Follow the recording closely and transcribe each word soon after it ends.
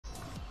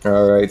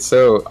Alright,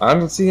 so I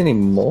don't see any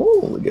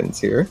mulligans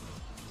here.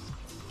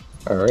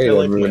 Alright, I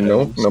like everyone,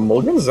 mulligans. no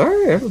mulligans?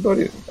 Alright,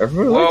 everybody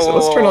Whoa, likes it.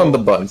 Let's turn on the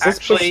buttons. Let's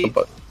push Actually, the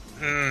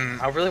button.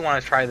 I really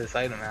want to try this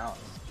item out.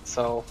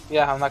 So,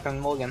 yeah, I'm not gonna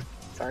mulligan.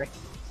 Sorry.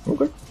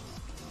 Okay.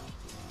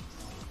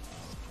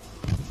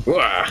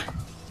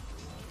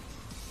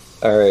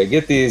 Alright,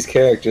 get these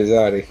characters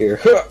out of here.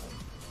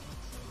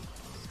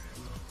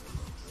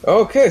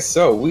 Okay,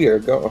 so we are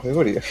going.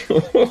 What are you?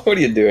 What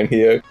are you doing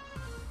here?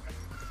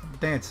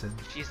 Dancing.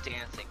 She's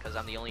dancing because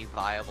I'm the only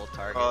viable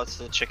target. Oh, it's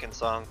the chicken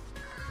song.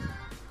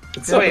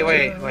 It's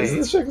Wait. Is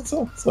this chicken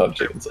song? It's not a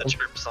chicken The song.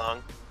 chirp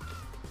song.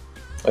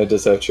 I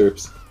just have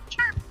chirps.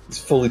 It's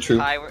fully true.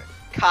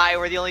 Kai,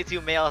 we're the only two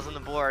males on the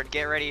board.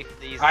 Get ready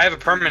for these. I have a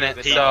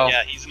permanent, so...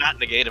 Yeah, he's not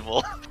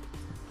negatable.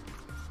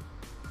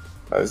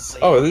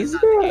 Oh, this is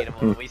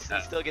good. We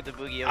still get the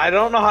boogie. I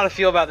don't know how to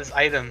feel about this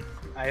item.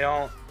 I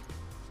don't...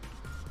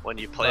 When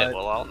you play it,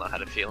 we'll all know how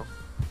to feel.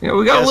 Yeah,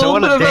 we got a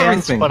little bit of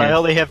everything. But here. I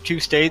only have 2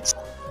 states.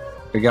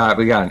 We got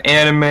an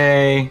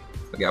anime.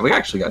 We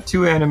actually got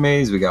 2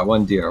 animes. We got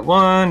 1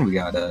 DR1. We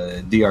got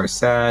a DR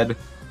sad.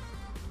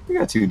 We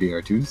got 2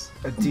 DR2s.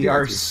 A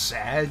DR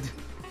sad?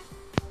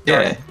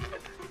 Yeah.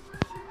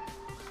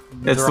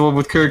 It's the one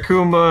with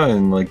Kurikuma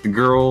and like the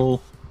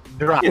girl.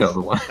 You know the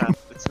one.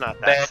 It's not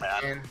that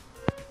sad.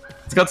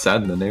 It's got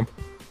sad in the name.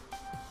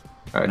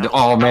 Alright.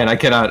 Oh man, I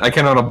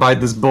cannot abide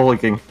this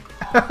bullocking.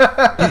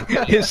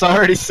 It's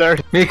already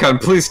started.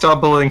 Mikan, please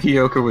stop bullying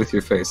Hiyoko with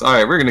your face.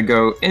 Alright, we're gonna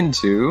go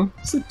into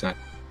sleep time.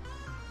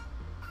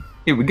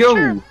 Here we go!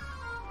 Sure.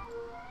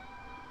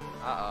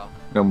 Uh-oh.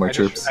 No more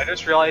chirps. I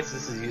just realized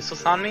this is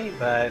useless on me,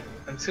 but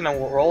I'm just gonna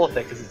roll with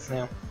it because it's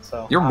new.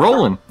 So You're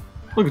rolling!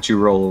 Look at you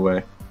roll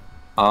away.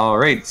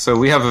 Alright, so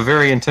we have a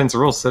very intense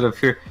roll set up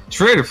here.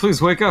 Trader,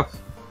 please wake up!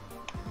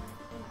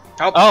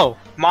 Oh!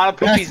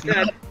 Monopoopy's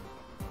dead.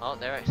 Oh,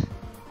 there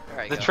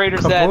I The go.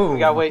 trader's dead. Kaboom. We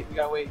gotta wait. We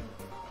gotta wait.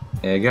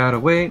 Yeah, gotta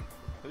wait.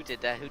 Who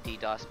did that? Who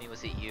DDoSed me?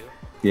 Was it you?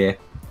 Yeah.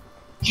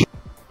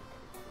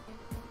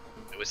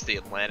 It was the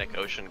Atlantic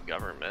Ocean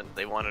government.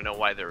 They want to know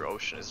why their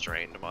ocean is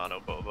drained, Mono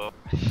Bobo.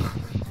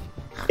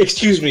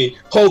 Excuse me,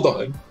 hold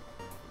on.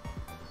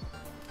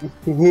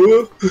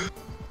 What?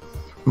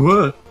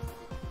 What?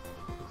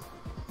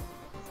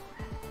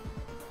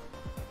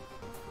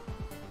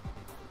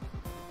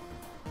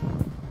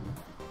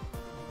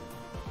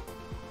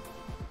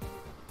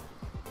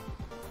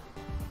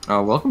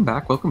 Welcome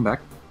back, welcome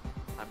back.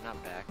 I'm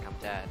not back. I'm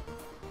dead.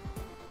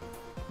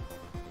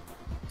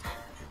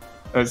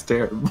 That's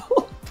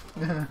terrible.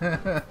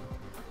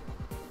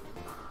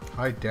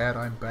 Hi, Dad,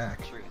 I'm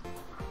back. Truth.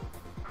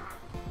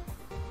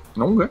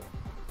 Okay.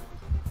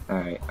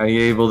 Alright, are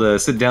you able to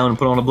sit down and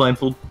put on a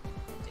blindfold?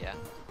 Yeah.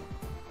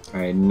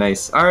 Alright,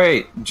 nice.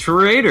 Alright,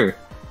 Trader!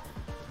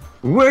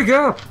 Wake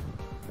up!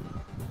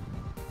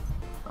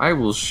 I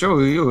will show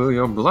you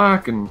your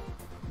black and...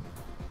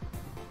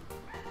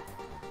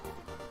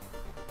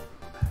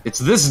 It's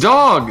this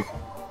dog!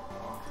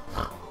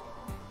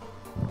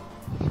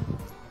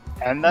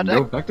 And then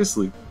Go back to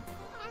sleep.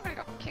 I'm gonna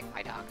go kick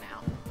my dog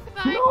now.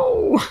 Goodbye.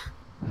 No!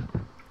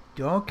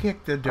 Don't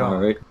kick the dog.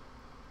 Alright.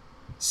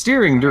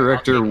 Steering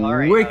director, I'll take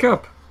Laurie, wake though.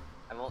 up!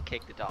 I won't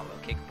kick the dog.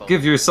 I'll kick both.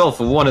 Give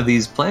yourself one of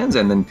these plans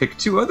and then pick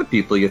 2 other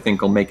people you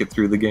think will make it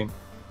through the game.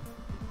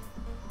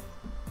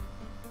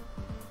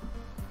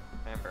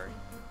 Remember,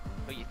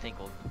 who you think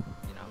will,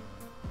 you know.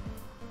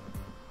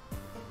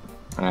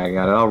 I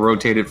got it. I'll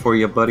rotate it for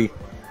you, buddy.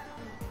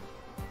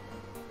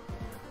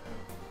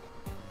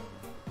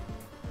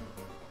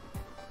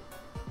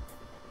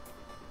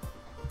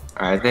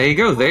 Alright, there you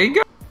go, there you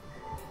go.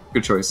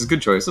 Good choices,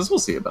 good choices. We'll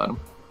see about them.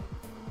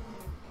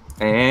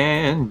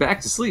 And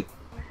back to sleep.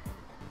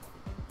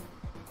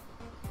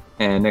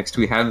 And next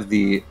we have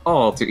the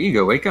alter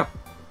ego, wake up.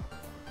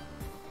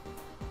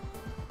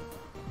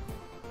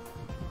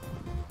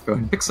 Go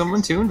ahead and pick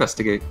someone to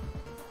investigate.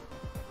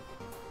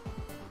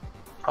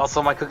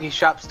 Also, my cookie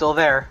shop's still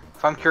there.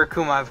 If I'm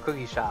Kurikuma, I have a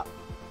cookie shop.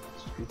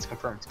 It's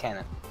confirmed. It's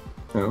canon.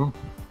 Oh,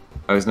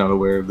 I was not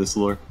aware of this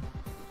lore.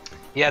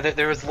 Yeah,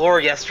 there was lore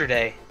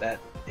yesterday that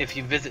if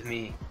you visit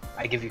me,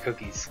 I give you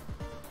cookies.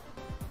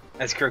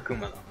 That's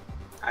Kurikuma, though.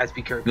 I have to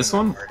be Kurikuma. This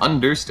one, for it.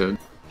 understood.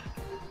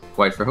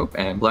 White for hope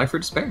and black for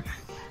despair.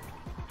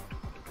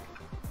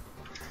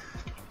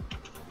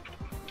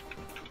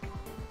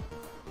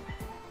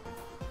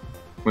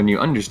 When you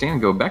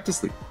understand, go back to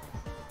sleep.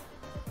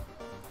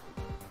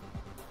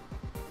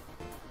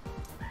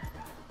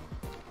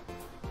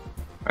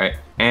 Alright,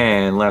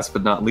 and last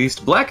but not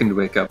least, blackened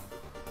wake up.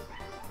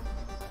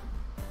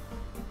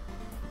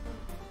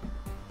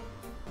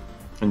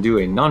 And do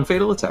a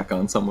non-fatal attack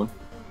on someone.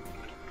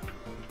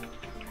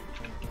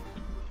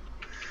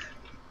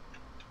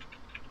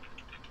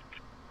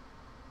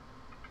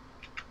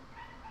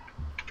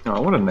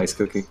 Oh, what a nice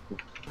cookie.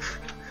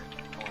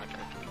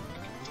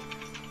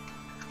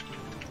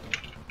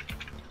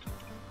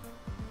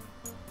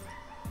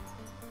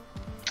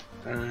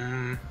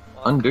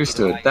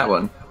 Understood, that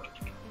one.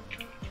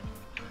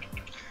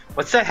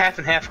 What's that half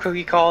and half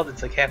cookie called?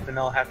 It's like half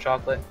vanilla, half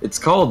chocolate. It's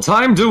called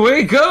Time to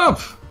Wake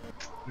Up!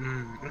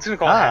 I'm just gonna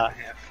call it half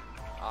and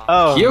half.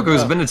 Oh,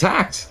 Kyoko's been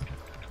attacked.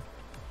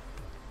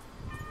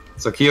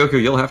 So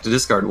Kyoko, you'll have to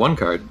discard one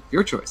card.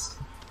 Your choice.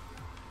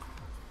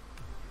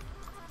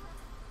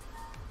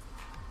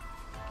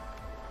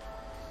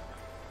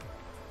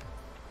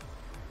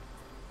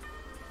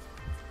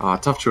 Ah,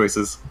 tough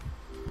choices.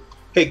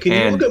 Hey, can you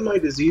And- look at my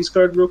disease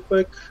card real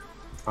quick?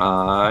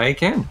 I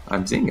can.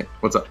 I'm seeing it.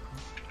 What's up?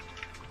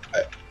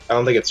 I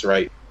don't think it's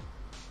right.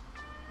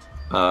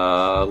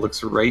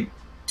 Looks right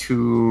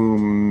to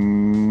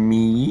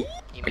me.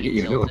 You I mean get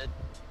you a new one. tilted?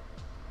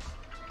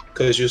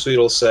 Because usually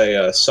it'll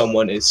say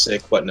someone is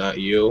sick but not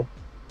you.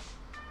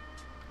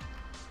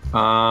 To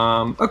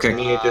Okay.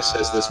 me, it just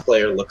says this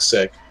player looks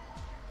sick.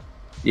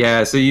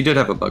 Yeah, so you did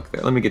have a bug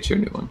there. Let me get you a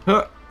new one.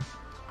 Huh.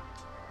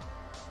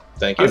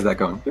 Thank you. How's that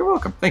going? You're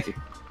welcome. Thank you.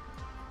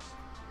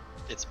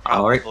 It's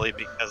Alright. probably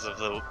because of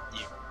the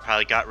you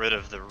probably got rid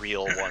of the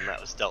real one that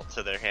was dealt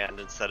to their hand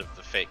instead of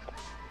the fake one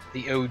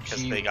The OG.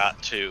 because they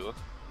got two.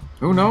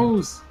 Who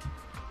knows?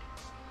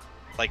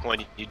 Like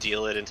when you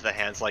deal it into the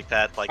hands like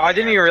that, like Oh, I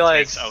didn't even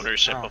realize- takes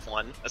ownership oh. of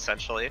one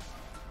essentially.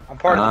 I'm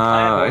part of the Ah,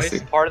 I plan, boys. see.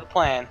 I'm part of the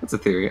plan. That's a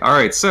theory.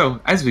 Alright, so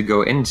as we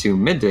go into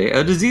midday,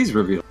 a disease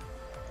reveal.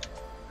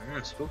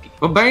 Spooky.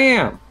 Well,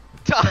 bam!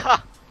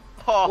 Oh,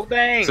 oh,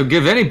 dang! So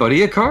give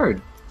anybody a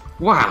card.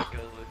 Wow.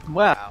 good.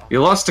 Wow.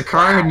 You lost a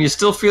card and you're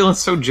still feeling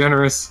so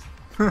generous.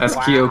 That's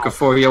Wow. Kyoko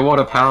for you. What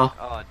a pal.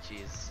 Oh,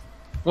 jeez.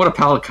 What a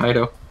pal,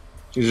 Kaido.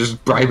 She's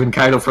just bribing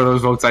Kaido for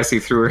those votes. I see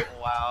through her.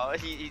 Wow,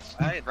 he's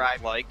I'd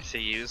right. like to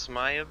use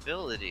my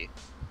ability.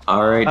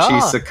 Alright, Ah.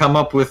 Chisa, come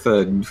up with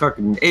a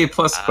fucking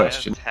A-plus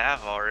question. I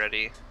have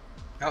already.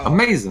 Uh-oh.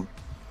 Amazing.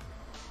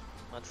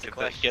 What's the Get,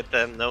 question? get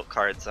them note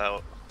cards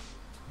out.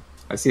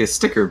 I see a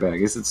sticker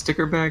bag. Is it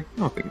sticker bag? I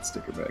don't think it's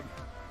sticker bag.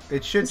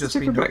 It should Is it just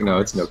be sticker bag? No,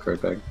 it's no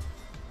card bag.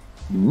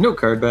 Note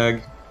card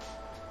bag.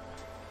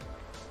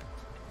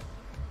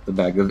 The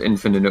bag of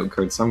infinite note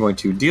cards. So I'm going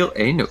to deal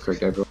a note card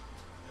die,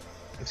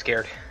 I'm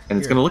scared. and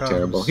it's Here going to it look comes.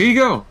 terrible. Here you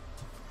go.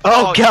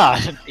 Oh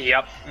God.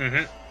 Yep.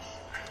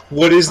 Mm-hmm.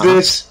 What is Uh-huh.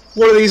 this?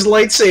 What are these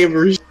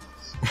lightsabers?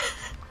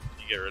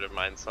 You get rid of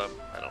mine, so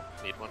I don't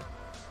need one.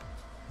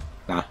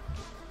 Nah.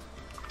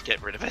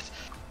 Get rid of it.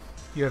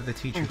 You have the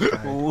teacher's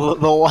guide. The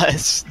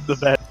less, the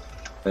better.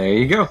 There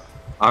you go.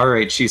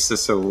 Alright, Chisa,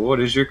 so what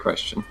is your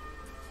question?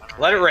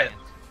 Let it rip.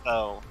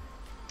 So,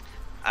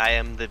 I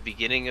am the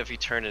beginning of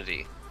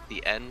eternity,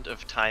 the end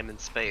of time and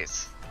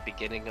space, the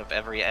beginning of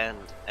every end,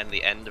 and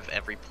the end of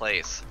every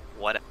place.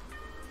 What?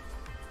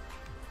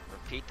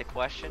 Repeat the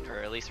question, or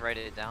at least write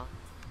it down.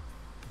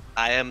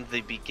 I am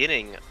the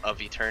beginning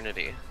of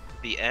eternity,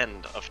 the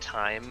end of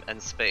time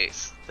and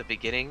space, the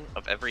beginning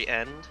of every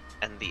end,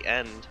 and the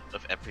end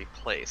of every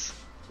place.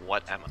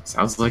 What am I?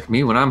 Sounds like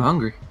me when I'm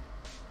hungry.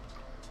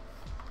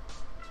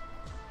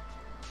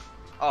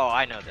 Oh,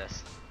 I know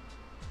this.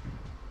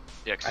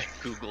 You actually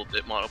googled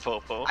it,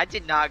 Monopopo. I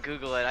did not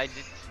Google it.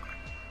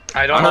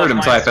 I don't I know heard if him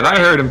mine's typing. I right.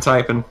 heard him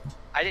typing.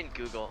 I didn't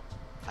Google.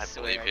 I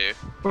swear. believe you.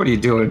 What are you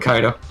doing,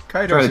 Kaido?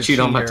 Kaido's Trying a to cheat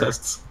on my cheater.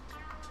 tests.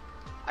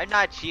 I'm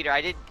not a cheater.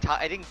 I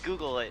didn't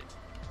Google it.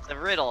 It's a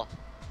riddle.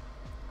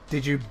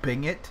 Did you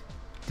Bing it?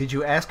 Did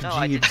you ask No,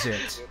 I Jeeves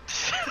didn't.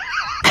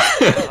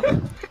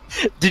 it?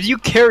 Did you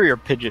carrier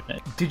pigeon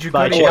it? Did you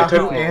By go to chance. I typed Yahoo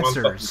the wrong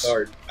fucking Answers?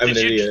 card. I'm an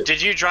Did you idiot.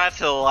 did you drive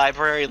to the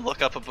library,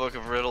 look up a book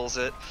of riddles?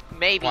 It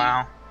Maybe.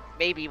 Wow.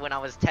 Maybe when I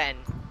was 10,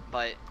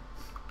 but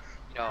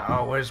you know.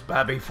 How was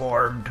Babby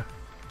formed?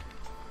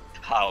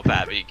 how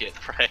Babby get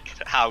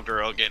pregnant? How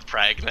girl get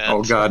pregnant?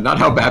 Oh god, not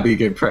how Babby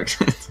get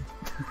pregnant.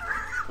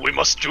 We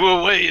must do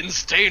away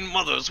insane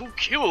mothers who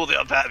kill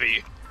their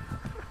Babby.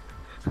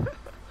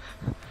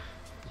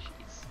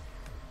 Jeez.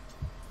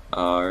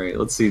 Alright,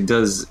 let's see.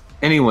 Does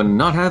anyone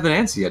not have an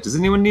answer yet? Does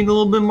anyone need a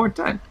little bit more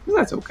time?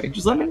 That's okay.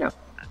 Just let me know.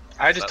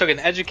 I just took an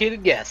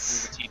educated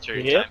guess. Teacher,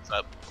 Yep. time's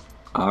up.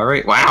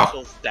 Alright, wow.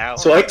 Pencils down.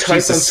 So I typed on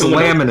Jesus, someone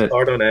slamming else's it.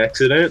 card on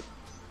accident.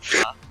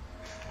 Yeah.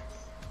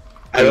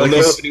 I don't Like know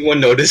this- if anyone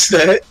noticed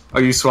that. Oh,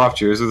 you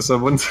swapped yours with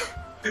someone's?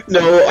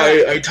 No,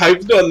 I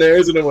typed on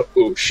theirs and I went,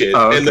 oh shit.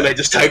 Oh, And then okay. I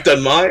just typed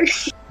on mine.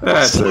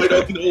 That's So I okay.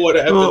 don't know what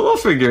happened. We'll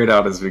figure it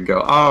out as we go.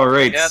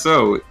 Alright, Yep.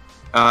 so, what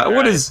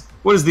Alright. is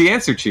the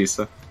answer,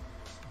 Chisa?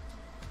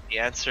 The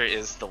answer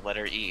is the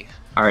letter E.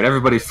 Alright,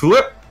 everybody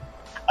flip!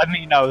 I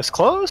mean, I was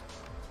close.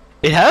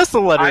 It has the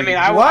letter. I mean, E.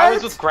 I What?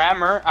 was with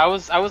grammar. I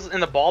was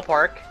in the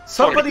ballpark.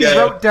 Somebody Yeah.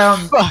 wrote down.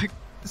 Fuck.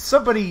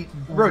 Somebody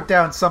wrote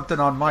down something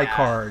on my Yeah.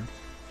 card.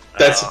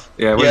 That's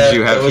Yeah, what yeah, did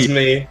you have? that was He-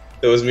 me.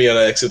 That was me on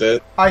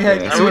accident. I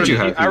had. Yeah. I So wrote, what'd you a,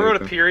 have, I wrote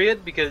a Hiyoko?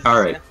 period because.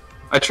 Alright.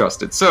 I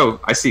trust it. So,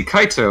 I see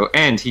Kaito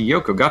and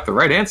Hiyoko got the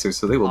right answer,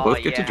 so they will Oh,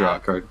 both get to yeah. draw a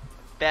card.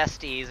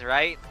 Besties,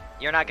 right?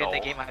 You're not gonna No.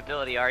 negate my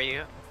ability, are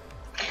you?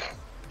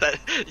 That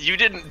you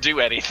didn't do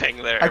anything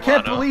there. I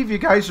can't Mono. believe you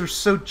guys are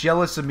so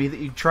jealous of me that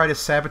you try to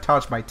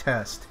sabotage my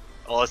test.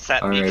 Well, it's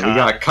that Alright, we Mika.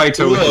 got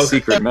Kaito with a Look,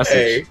 secret message.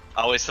 Hey,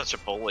 Always such a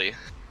bully.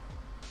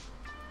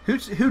 Who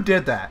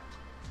did that?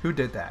 Who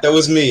did that? that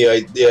was me. Yeah,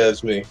 it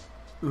was me.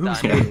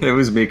 Who's Done. It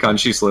was Mikon,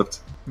 she slipped.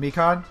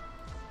 Mikon?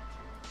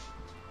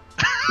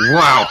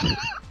 Wow!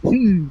 All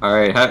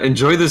right,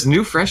 enjoy this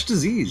new fresh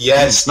disease.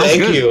 Yes, It smells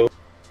thank good. you.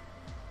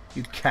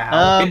 You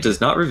cow. It does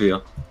not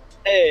reveal.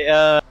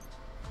 Hey,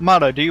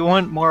 Mata, do you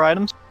want more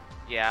items?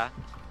 Yeah.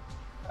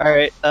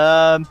 Alright,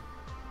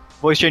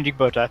 voice changing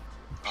bow tie.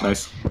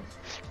 Nice.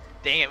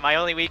 Dang it, my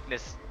only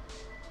weakness.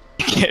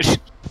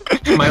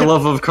 My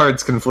love of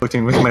cards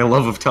conflicting with my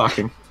love of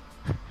talking.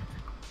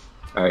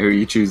 All right, who are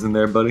you choosing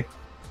there, buddy?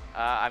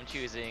 I'm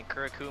choosing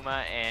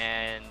Kurokuma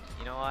and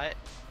you know what?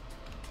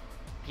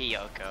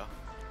 Hiyoko.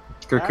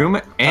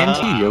 Kurkuma and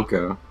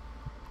Hiyoko.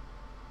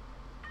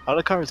 How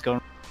the cards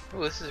going? Ooh,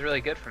 this is really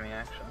good for me,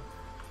 actually.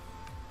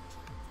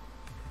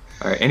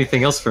 All right,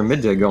 anything else for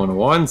midday going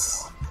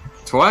once,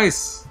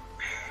 twice,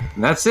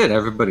 and that's it.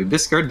 Everybody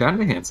discard down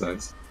to hand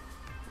size.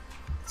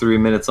 3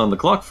 minutes on the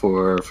clock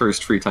for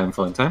first free time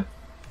fun time.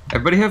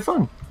 Everybody have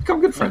fun.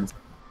 Become good friends.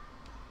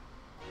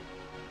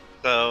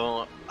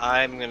 So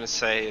I'm gonna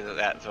say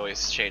that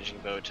voice changing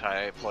bow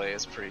tie play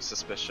is pretty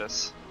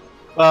suspicious.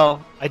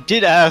 Well, I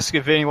did ask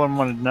if anyone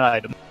wanted an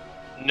item.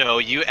 No,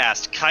 you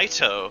asked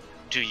Kaito,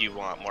 do you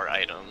want more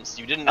items?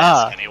 You didn't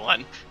ask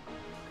anyone.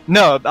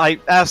 No, I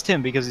asked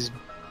him because he's...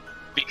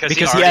 Because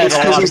Because he he already,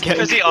 had a lot of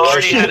because he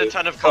already had a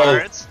ton of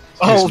cards?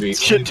 Excuse me,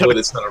 shit. but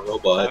it's not a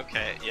robot.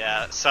 Okay,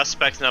 yeah.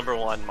 Suspect number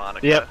 1,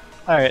 Monica. Yep.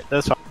 Alright,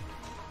 that's fine.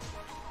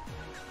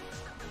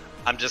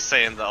 I'm just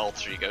saying the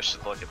alter ego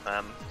should look at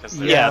them, because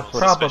they're Yeah, a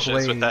little suspicious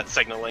probably. with that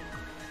signaling.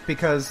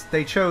 Because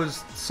they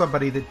chose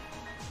somebody that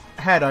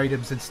had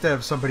items instead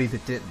of somebody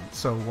that didn't.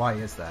 So why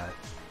is that?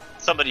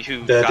 Somebody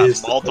who That got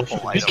is the multiple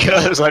question.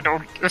 items. Because I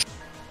don't...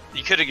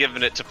 You could have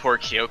given it to poor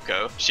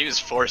Kyoko. She was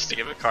forced to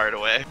give a card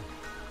away.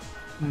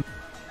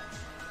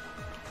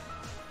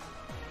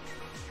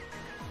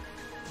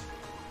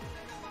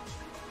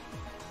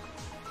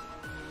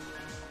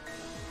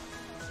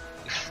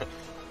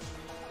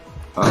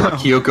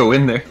 Kyoko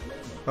in there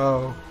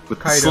Oh, with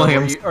the Kaido,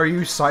 slams. are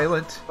you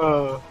silent?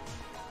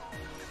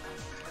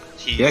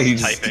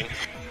 He's typing.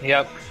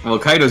 Yep. Well,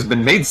 Kaido's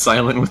been made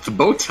silent with the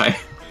bow tie.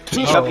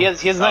 Yep, he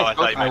has a Oh, nice I bow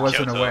thought you tie. I meant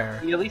wasn't Kyoto. aware.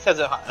 He at least has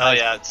a. Oh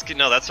yeah,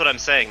 no, that's what I'm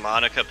saying.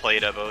 Monica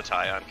played a bow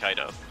tie on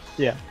Kaido.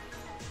 Yeah.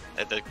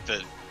 And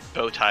the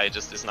bow tie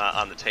just is not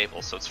on the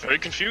table, so it's very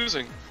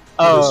confusing.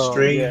 What a Oh,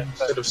 strange yeah.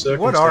 set of circumstances.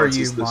 What are you,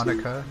 this is.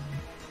 Monica?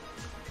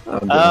 I'm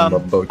giving him a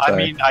bow tie. I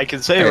mean, I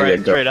can say There you right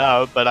go. straight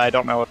out, but I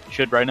don't know if I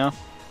should right now.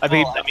 I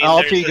mean, I mean,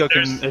 alter there's- ego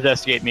can there's-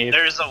 investigate me.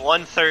 There's a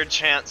 1/3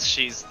 chance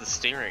she's the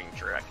steering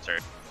director.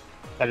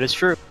 That is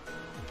true.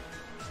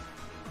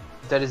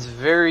 That is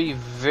very,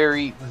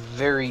 very,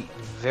 very,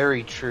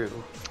 very true.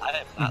 I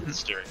am not the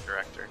steering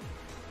director.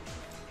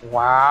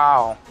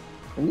 Wow.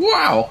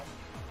 Wow.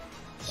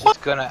 She's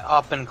gonna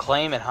up and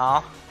claim it,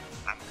 huh?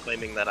 I'm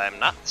claiming that I'm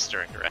not the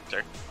steering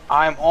director.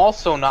 I'm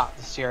also not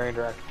the steering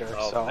director,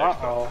 Oh, so there you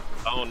uh-oh.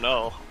 Oh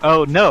no.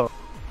 Oh no.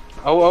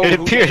 Oh, It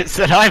who- appears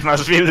that I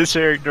must be the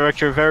steering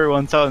director if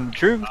everyone's telling the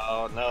truth.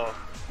 Oh no.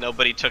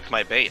 Nobody took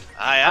my bait.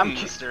 I am I'm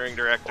the ki- steering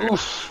director.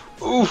 Oof.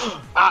 Oof.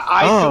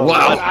 Oh,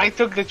 wow. I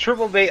took the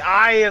triple bait.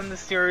 I am the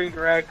steering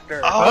director.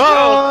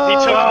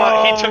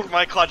 Oh, no! He took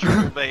my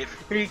quadruple bait.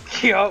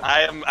 Yup.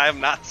 I am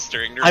not the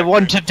steering director. I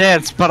want to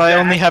dance, but I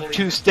only have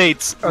 2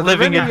 states Are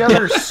living there in. any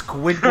other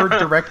Squidward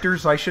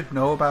directors I should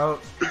know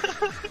about?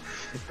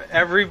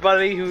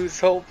 Everybody whose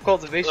whole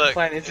cultivation Look,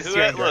 plan is the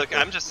steering look, director.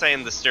 I'm just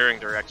saying the steering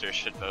director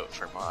should vote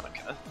for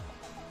Monica.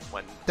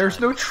 When There's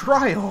no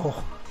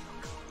trial.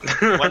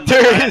 when,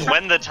 There is-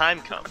 when the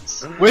time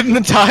comes. When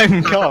the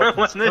time comes.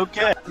 When the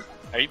Okay.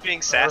 Are you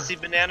being sassy,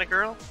 banana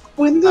girl?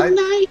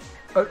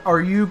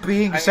 Are you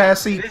being I mean,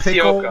 sassy, it is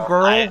pickle Yoko.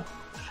 girl? I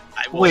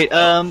will Wait,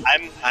 I'm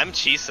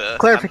Chisa.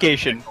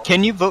 clarification.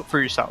 Can you vote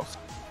for yourself?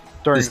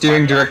 During The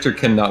steering the director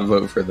cannot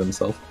vote for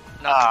themselves.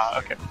 Ah,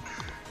 okay.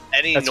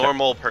 Any That's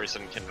normal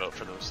person can vote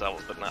for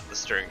themselves, but not the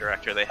steering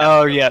director. They have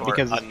Oh to vote yeah, for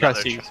because it's another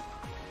trustees. cho-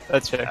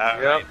 That's fair.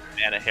 Alright,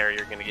 banana hair,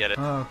 you're gonna get it.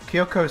 Oh,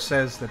 Kyoko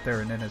says that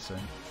they're an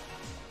innocent.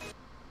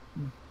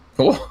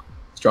 Oh,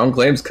 strong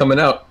claims coming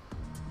out.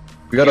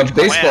 We got a Huge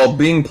baseball clan.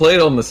 being played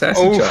on the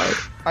sassy Oof. child.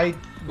 I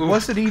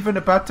wasn't even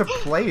about to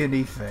play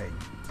anything.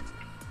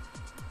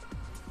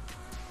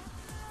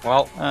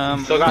 Well, still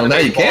got Well, the now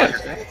you baseball can't.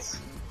 reference.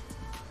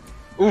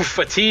 Oof,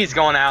 a T's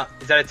going out.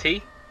 Is that a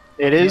T?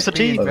 It is a Can't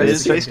T. be It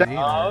is face investigated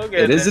down. either.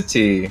 Oh, It is a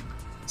T.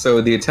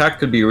 So the attack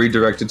could be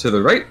redirected to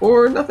the right,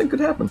 or nothing could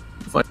happen.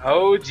 Fine.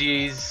 Oh,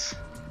 jeez.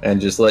 And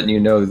just letting you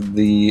know,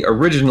 the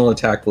original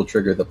attack will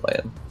trigger the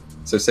plan.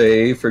 So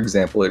say, for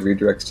example, it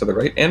redirects to the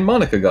right, and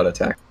Monica got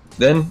attacked.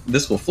 Then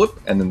this will flip,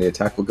 and then the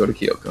attack will go to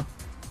Kyoko.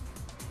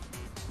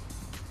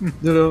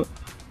 Ta-da.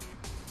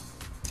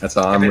 That's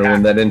how I'm If it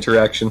ruling that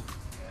interaction.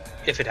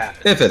 If it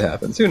happens. If it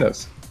happens, who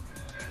knows?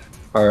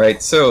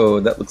 Alright, so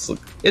that looks like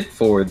it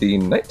for the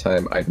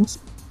nighttime items.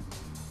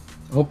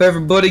 Hope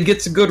everybody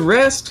gets a good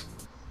rest.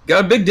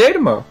 Got a big day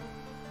tomorrow.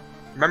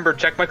 Remember,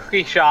 check my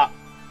cookie shop.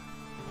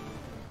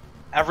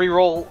 Every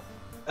roll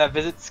that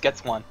visits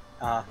gets one.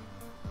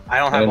 I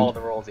don't have And all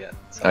the rolls yet.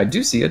 So. I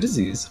do see a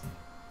disease.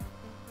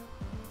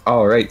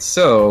 Alright,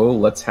 so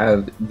let's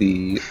have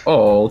the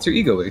alter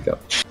ego wake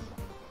up.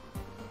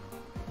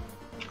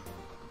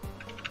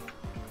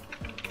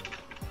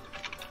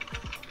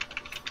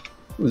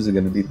 Who's it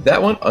going to be?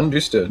 That one?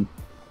 Understood.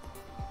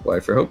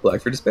 White for hope,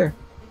 black for despair.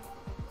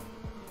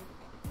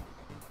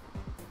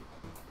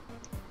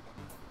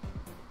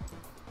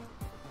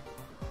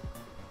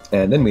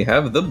 And then we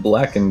have the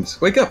blackened.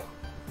 Wake up!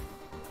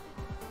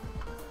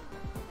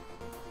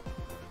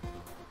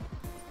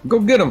 Go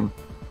get him!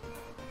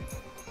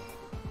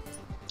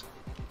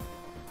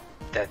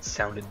 That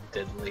sounded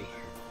deadly.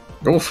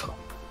 Oof.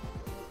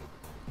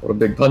 What a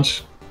big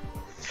punch.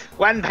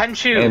 One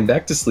punch you! And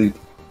back to sleep.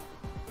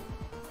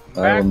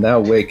 I will now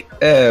wake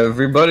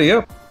everybody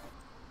up.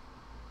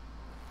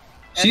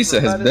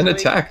 Chisa has been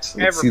attacked.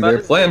 Let's see their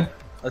plan.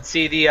 Let's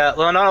see the,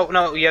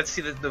 no, you have to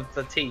see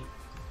the T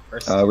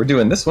first. We're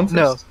doing this one first.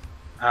 No.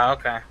 Oh,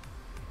 okay.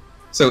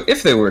 So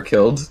if they were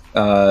killed,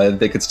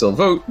 they could still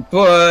vote,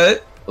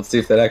 but let's see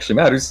if that actually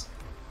matters.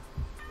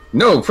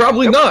 No,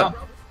 probably not.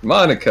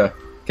 Monica.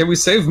 Can we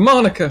save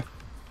Monica?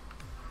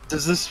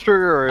 Is this true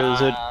or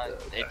is it?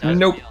 It does.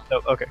 Nope.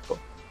 Oh, okay, cool.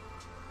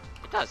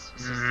 It does.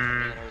 It's just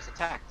the was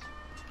attacked.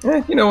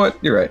 You know what?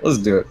 You're right. Let's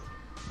do it.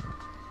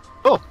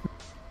 Oh.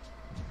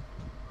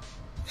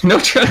 No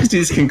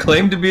travesties can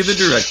claim to be the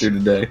director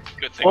today.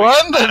 Good thing Well, we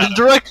I'm got that the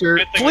director.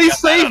 Good thing we Please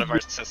got that save out of me.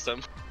 our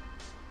system.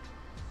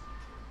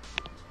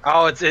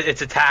 Oh, it's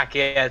attack.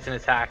 Yeah, it's an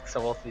attack.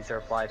 So both of these are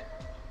applied.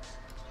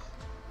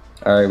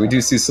 Alright, we do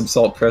see some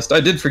salt pressed.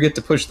 I did forget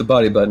to push the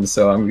body button,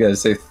 so I'm gonna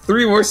say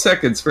 3 more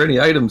seconds for any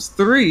items.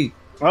 3, 2,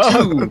 I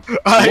 1.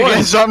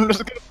 guess I'm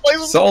just gonna play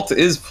some. Salt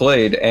is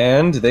played,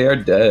 and they are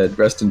dead.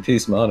 Rest in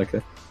peace,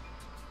 Monica.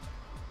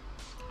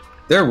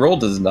 Their role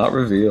does not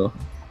reveal.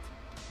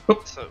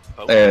 So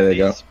both There of they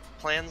go. these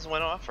plans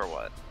went off or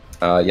what?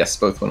 Yes,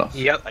 both went off.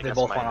 Yep, I they guess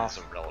both mine went off.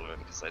 isn't relevant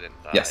because I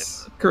didn't die.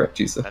 Yes, correct,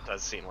 Chisa. That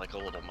does seem like a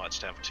little much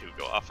to have 2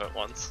 go off at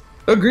once.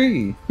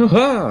 Agree.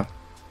 Haha.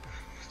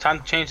 It's time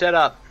to change that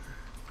up.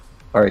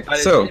 Alright, But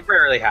so it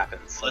rarely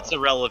happens. So. Well, it's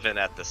irrelevant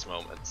at this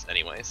moment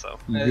anyway, so.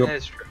 It yup.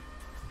 is true.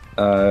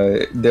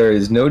 There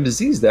is no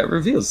disease that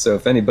reveals, so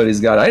if anybody's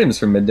got items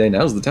for midday,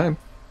 now's the time.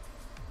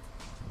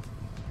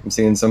 I'm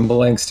seeing some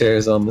blank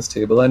stares on this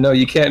table. I know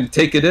you can't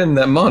take it in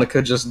that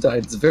Monica just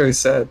died. It's very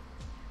sad.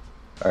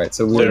 Alright,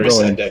 so we're Very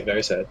going... sad, Deck.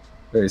 Very sad.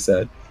 Very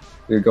sad.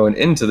 We're going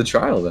into the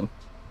trial then.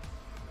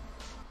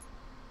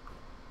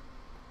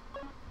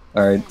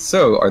 Alright,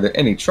 so are there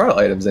any trial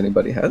items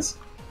anybody has?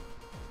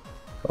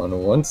 Going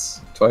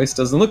once, twice,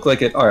 doesn't look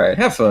like it. Alright,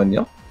 have fun,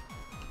 y'all.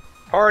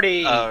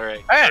 Party.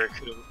 Alright, Hey!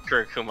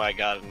 Kurokuma, I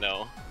gotta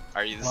know.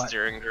 Are you the What?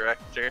 steering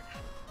director?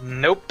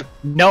 Nope.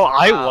 No,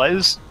 I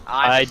was.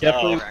 I'm I the steering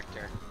definitely-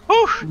 director.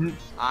 Whew!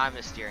 I'm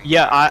the steering.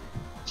 Yeah, I.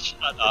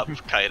 Shut up,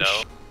 Kaido.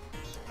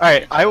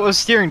 Alright, I was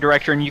steering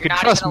director, and you You're can not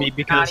trust even- me you're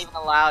because. not even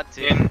allowed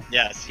to.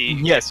 Yes,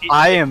 Yes, if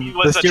I if am he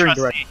was the a steering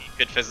trustee, director. he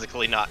could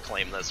physically not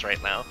claim this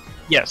right now.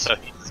 Yes, So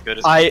he's as good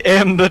as I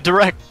am the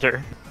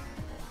director.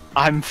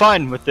 I'm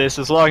fine with this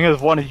as long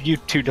as one of you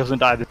two doesn't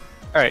die.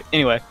 Alright,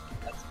 anyway.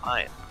 that's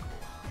fine.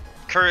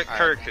 Alright.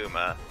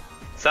 Kurokuma,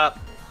 What's up?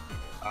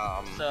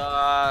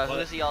 So,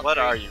 who's the what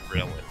alter? are you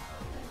really?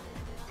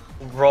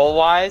 Roll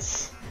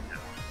wise.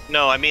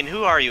 No, I mean,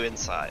 who are you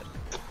inside?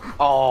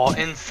 Oh,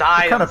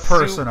 inside. What kind I'm of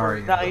person super are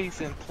you? Nice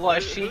and Who's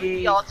plushy.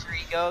 the alter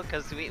ego?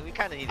 Because we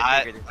kind of need to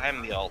figure this.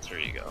 I'm the alter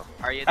ego.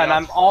 Are you? The And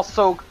I'm alter-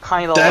 also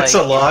kind of That's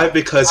like. a lie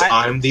because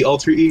I'm the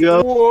alter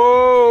ego,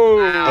 Whoa!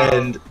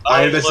 and Oh,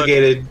 I look,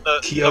 investigated The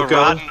Kyoko.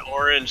 rotten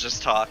orange is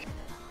talking.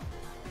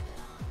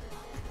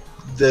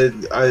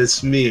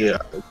 It's me.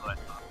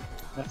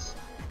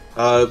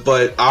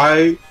 But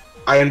I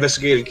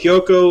investigated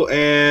Kyoko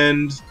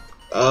and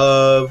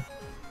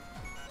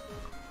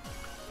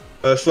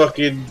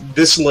fucking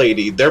this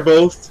lady. They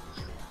both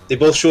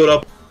showed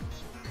up.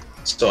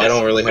 So I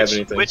don't really have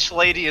anything. Which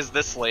lady is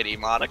this lady,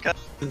 Monica?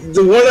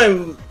 The one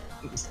I'm.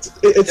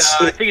 It's.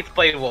 I think it's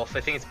Blade Wolf.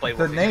 I think it's Blade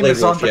The Wolf. name Blade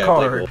is on Wolf, the yeah,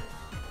 card. Blade Wolf.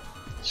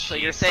 So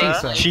you're saying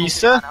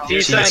Chisa. Chisa?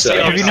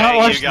 Chisa. Have you not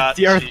watched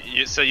the Earth?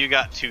 So you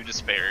got 2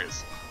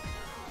 despairs.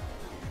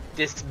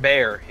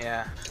 Despair,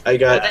 yeah. I Well,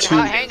 got then 2.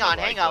 hang on.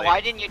 likely. Why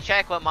didn't you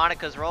check what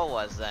Monica's role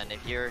was then?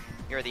 If you're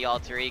the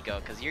alter ego,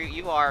 because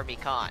you are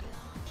Mikan.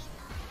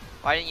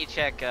 Why didn't you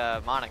check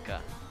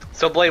Monica?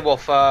 So Blade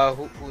Wolf,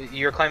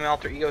 you're claiming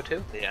alter ego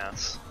too?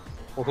 Yes.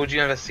 Well, who'd you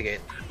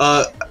investigate?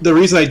 The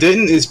reason I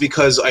didn't is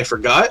because I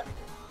forgot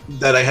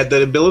that I had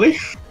that ability.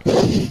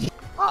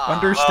 Ah,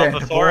 Understandable.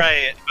 Before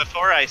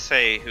I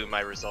say who my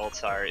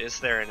results are, is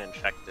there an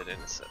infected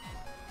innocent?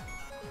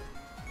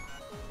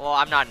 Well,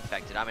 I'm not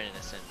infected. I'm an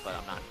innocent, but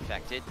I'm not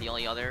infected. The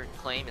only other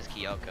claim is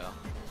Kyoko.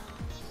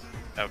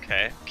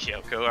 Okay,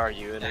 Kyoko, are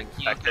you an Yeah,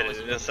 infected Kyoko was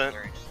the innocent?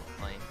 third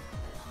claim.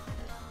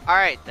 All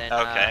right then.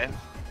 Okay.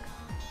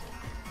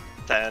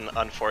 Then,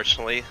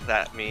 unfortunately,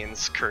 that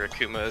means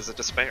Kurokuma is a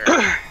despair.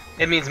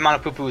 It means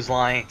Monopupu is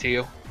lying to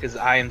you, because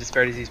I am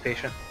Despair Disease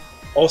patient.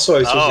 Also, I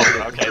was Oh,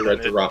 supposed okay, to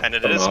read the wrong and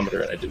it is.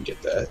 thermometer, and I didn't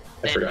get that.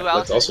 I Then forgot. who else?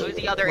 That's also Who's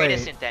the other Wait.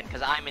 innocent then?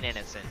 Because I'm an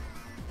innocent.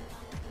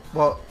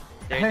 Well,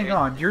 There- hang there-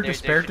 on. You're there-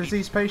 despair there should be-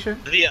 disease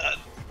patient? The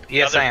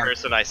Yes, I other am.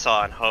 person I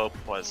saw in Hope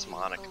was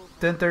Monica.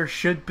 Then there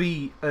should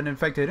be an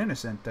infected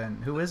innocent.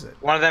 Then who is it?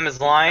 One of them is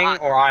lying,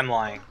 or I'm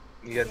lying.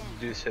 You gotta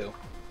deduce who.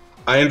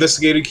 I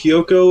investigated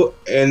Kyoko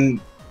and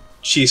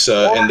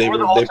Chisa, and they or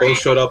the both alter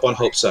showed up on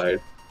Hope's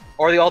side.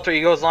 Or the alter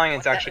ego's lying.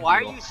 It's actually. Why are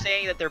Google. you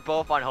saying that they're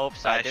both on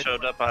Hope's side? I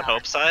showed up on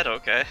Hope's side.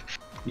 Okay.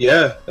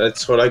 Yeah,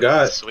 that's what I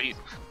got. Sweet.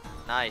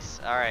 Nice.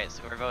 All right,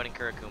 so we're voting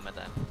Kurakuma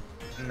then.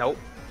 Nope.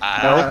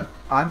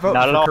 I'm voting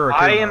Not at for all.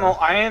 Kurakuma.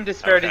 I am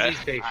Despair Okay.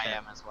 Disease patient. I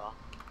am as well.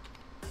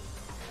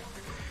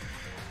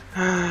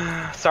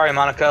 Sorry,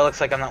 Monica. Looks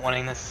like I'm not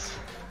winning this.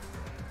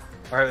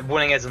 Or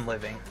winning as in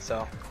living.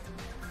 So.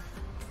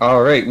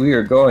 All right, we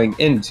are going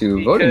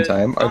into voting Because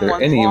time. Are there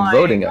someone's any lying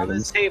voting on this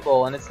items?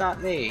 table, and it's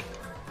not me.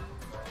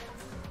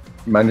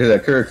 Reminder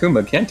that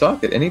Kurakuma can't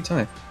talk at any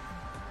time.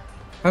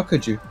 How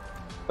could you?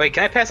 Wait,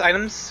 can I pass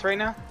items right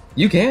now?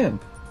 You can.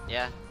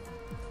 Yeah.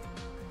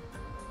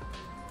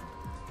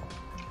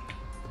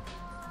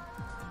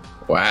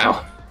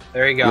 Wow.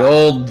 There you The go.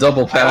 old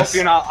double I pass. hope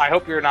you're not. I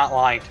hope you're not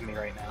lying to me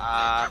right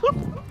now.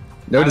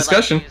 No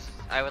discussion.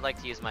 I would like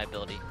to use my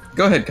ability.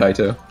 Go ahead,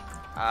 Kaito.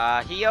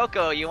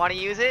 Hiyoko, you want to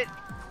use it?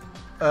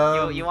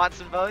 You want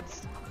some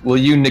votes? Will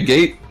you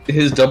negate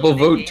his double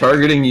vote Negate.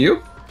 targeting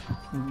you?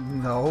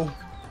 No.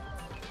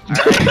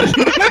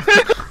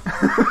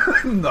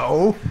 Alright.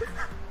 No.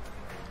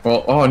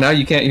 Well, oh, now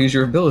you can't use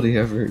your ability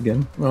ever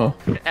again. Oh,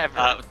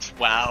 Ever.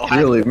 Wow.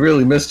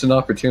 really missed an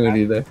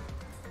opportunity there.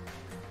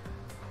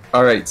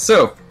 Alright,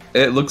 so,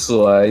 it looks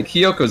like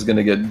Hiyoko's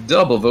gonna get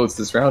double votes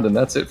this round, and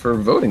that's it for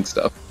voting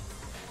stuff.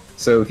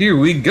 So here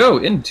we go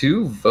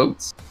into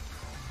votes.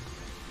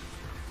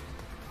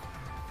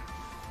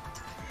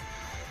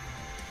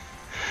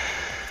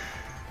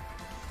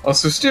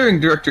 Also, steering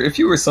director, if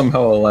you were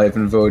somehow alive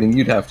and voting,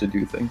 you'd have to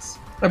do things.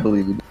 I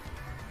believe you.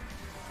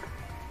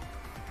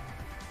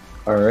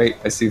 Alright,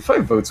 I see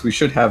 5 votes. We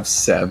should have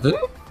 7?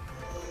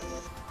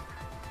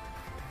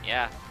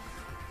 Yeah.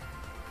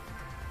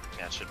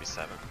 Yeah, it should be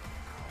 7.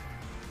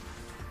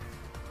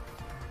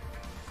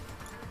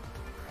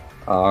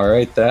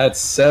 Alright, that's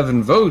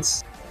 7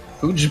 votes.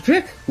 Who'd you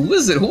pick? Who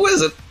is it? Who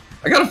is it?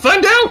 I gotta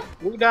find out!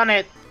 Who done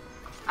it?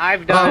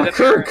 I've done Oh, it.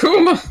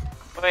 Kurakuma!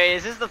 Wait,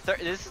 is this the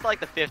this is like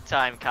the 5th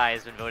time Kai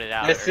has been voted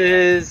out? This or-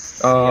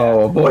 is.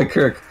 Oh boy,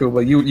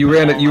 Kurakuma, you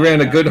ran it. You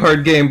ran a good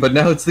hard game, but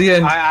now it's the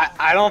end.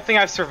 I don't think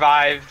I've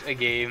survived a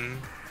game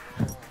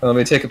Let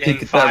me take a peek in at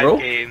that 5 roll.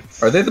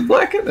 games. Are they the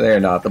black end? They're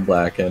not the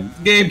black end.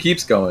 Game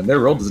keeps going. Their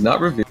roll does not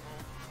reveal.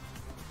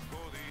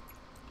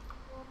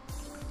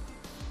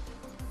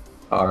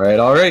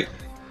 Alright.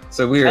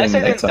 So we're At in least I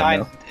didn't nighttime die.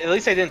 now. At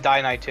least I didn't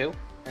die night 2.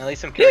 At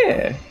least I'm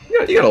Yeah,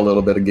 you got a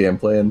little bit of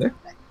gameplay in there.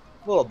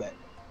 A little bit.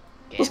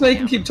 Let's make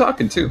him keep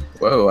talking too.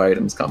 Whoa,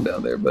 items, calm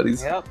down there,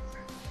 buddies. Yep.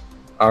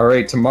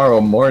 Alright, tomorrow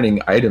morning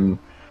item.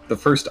 The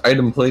first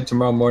item played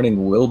tomorrow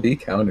morning will be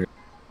countered.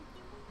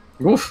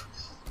 Oof.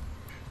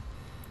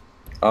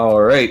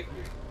 Alright,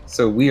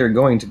 so we are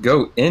going to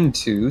go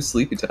into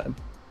sleepy time.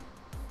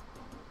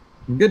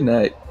 Good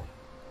night.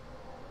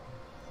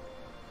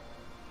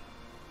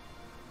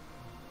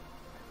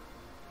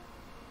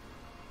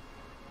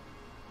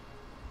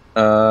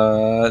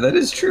 That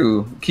is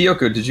true.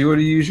 Kyoko, did you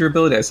already use your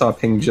ability? I saw a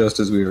ping just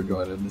as we were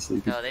going into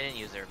sleepy. No, they didn't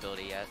use their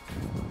ability yet.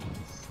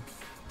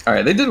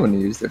 Alright, they did want to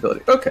use their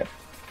ability. Okay.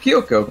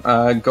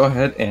 Kyoko, go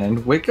ahead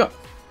and wake up.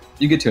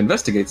 You get to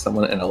investigate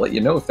someone, and I'll let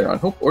you know if they're on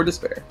hope or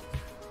despair.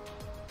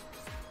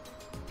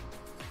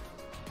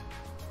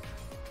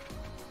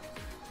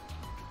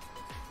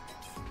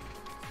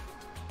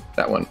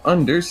 That one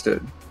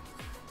understood.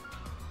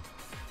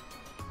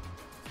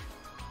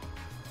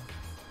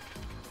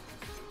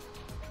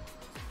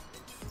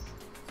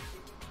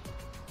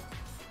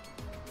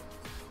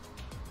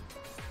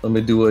 Let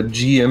me do a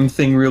GM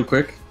thing real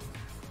quick.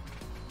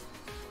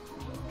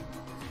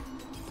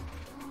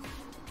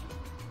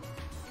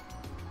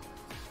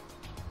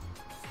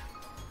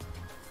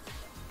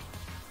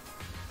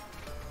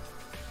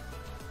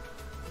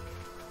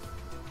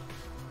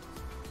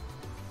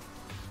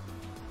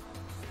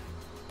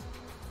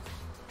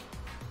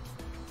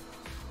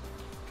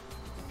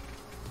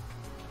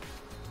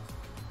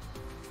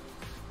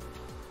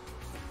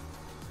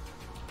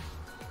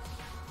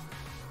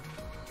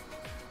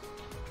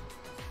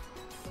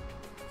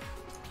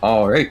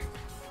 Alright.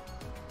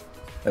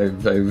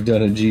 I've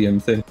done a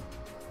GM thing.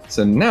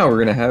 So now we're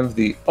gonna have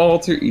the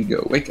alter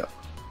ego wake up.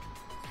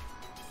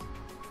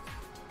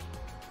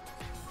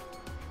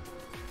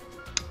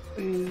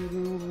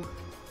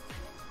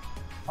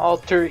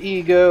 Alter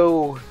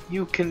ego,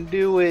 you can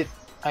do it.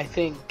 I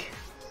think.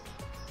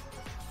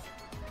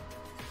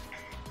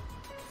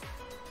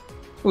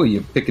 Who are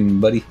you picking,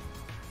 buddy?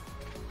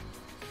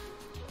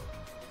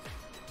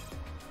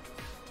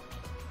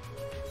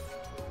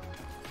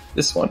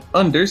 This one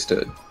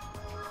understood.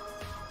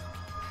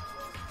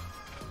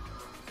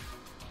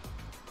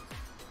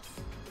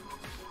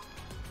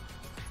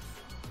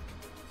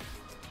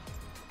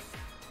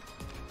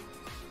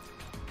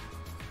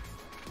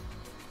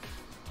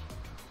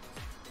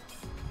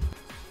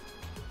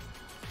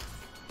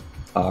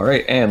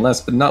 Alright, and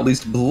last but not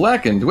least,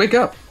 Blackened, wake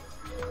up!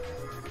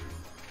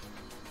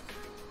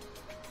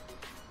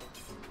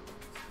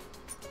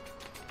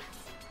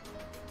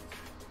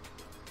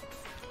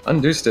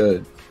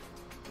 Understood.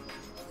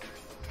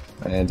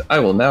 And I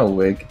will now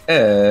wake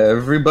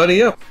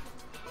everybody up.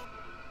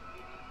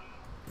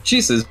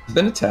 Chisa's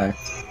been attacked.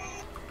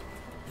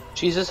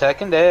 Jesus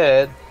heckin'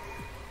 dead.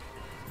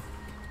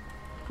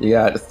 You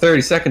got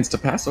 30 seconds to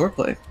pass or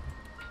play.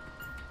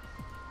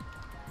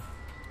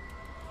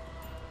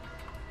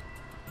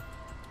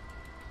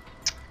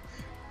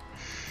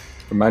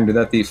 Reminder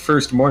that the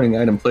first morning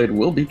item played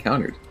will be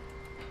countered.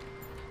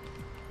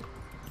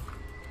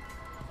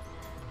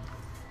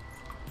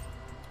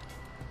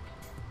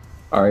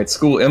 Alright,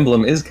 school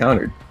emblem is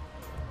countered.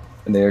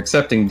 And they are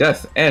accepting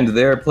death, and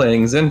they are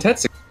playing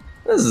Zentetsu.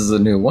 This is a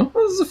new one.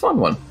 This is a fun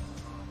one.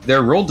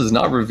 Their role does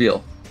not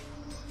reveal.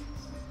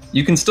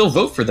 You can still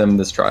vote for them in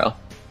this trial.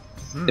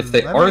 If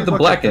they let are me the look at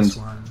blackened, this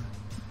one.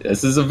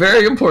 this is a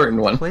very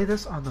important one. Play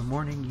this on the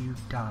morning you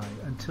die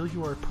until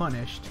you are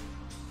punished.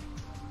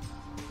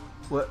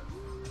 What?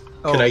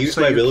 Oh, Can I use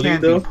so my you ability,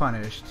 can though? be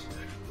punished.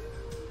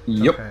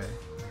 Yep. Okay.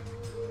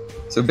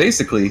 So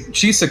basically,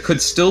 Chisa could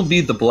still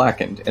be the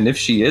blackened, and if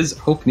she is,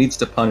 Hope needs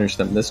to punish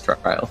them this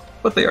trial.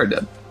 But they are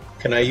dead.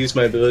 Can I use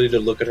my ability to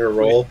look at her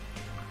roll?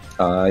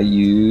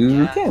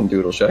 You Yeah. can,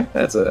 Doodle Shy.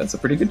 That's a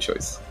pretty good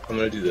choice. I'm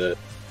gonna do that.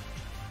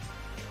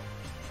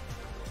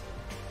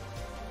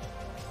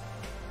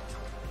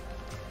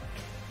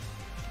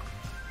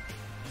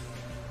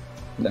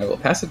 And I will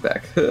pass it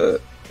back. There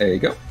you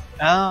go.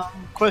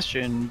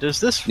 Question: does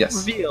this Yes.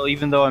 reveal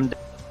even though I'm dead?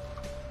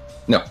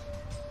 No.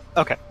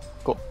 Okay,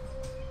 cool.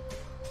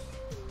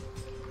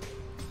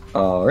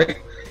 Alright.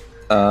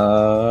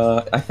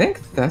 I think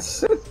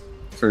that's it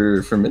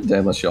for midday,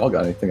 unless y'all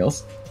got anything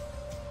else.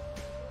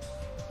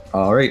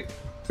 Alright.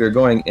 We're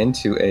going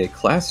into a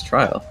class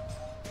trial.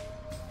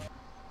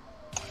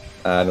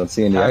 I don't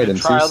see any Time to items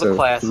here, trial the so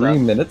class 3 up.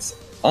 minutes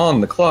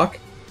on the clock.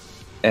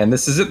 And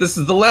this is it. This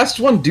is the last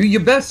one. Do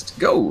your best.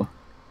 Go.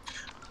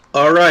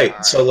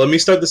 Alright, so let me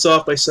start this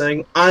off by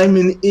saying I'm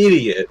an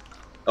idiot.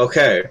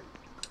 Okay,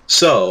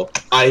 so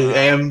I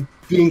am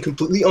being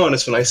completely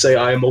honest when I say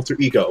I am alter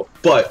ego,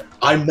 but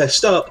I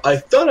messed up. I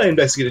thought I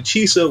investigated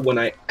Chisa when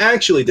I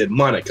actually did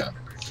Monica.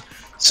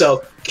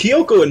 So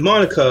Kyoko and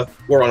Monica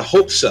were on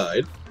Hope's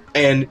side,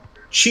 and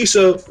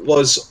Chisa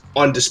was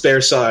on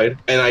Despair's side,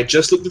 and I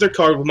just looked at their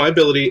card with my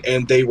ability,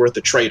 and they were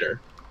the traitor.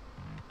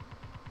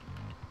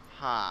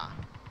 Huh.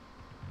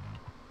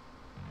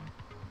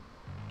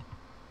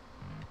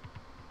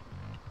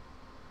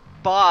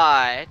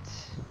 But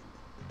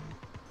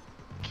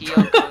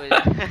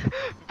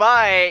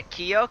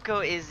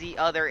Kyoko is the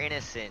other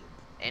innocent,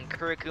 and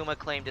Kurikuma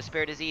claimed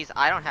despair disease.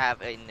 I don't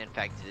have an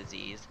infected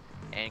disease,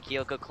 and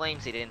Kyoko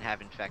claims he didn't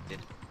have infected.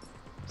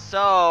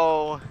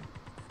 So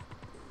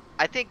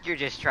I think you're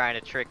just trying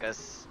to trick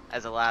us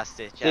as a last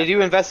ditch. Did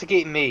you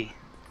investigate me?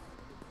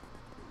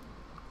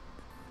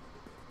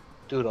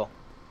 Doodle.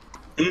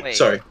 Wait.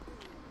 Sorry,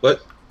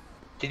 what?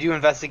 Did you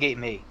investigate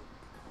me?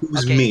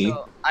 Who's Okay, me?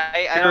 so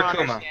I don't Kurikuma.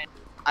 understand.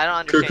 I don't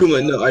understand.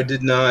 Kurakuma, no,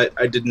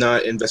 I did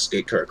not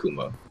investigate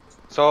Kurakuma.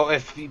 So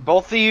if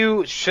both of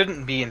you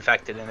shouldn't be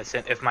infected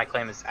innocent, if my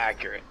claim is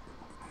accurate,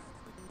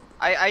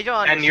 I don't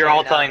understand. and you're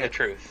all that. telling the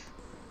truth.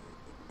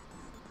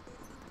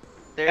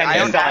 There- and I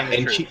you're don't telling have- the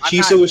And truth. I'm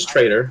Chisa not- was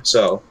traitor,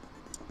 so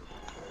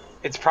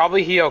It's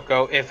probably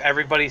Hiyoko if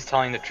everybody's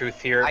telling the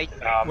truth here. Wait.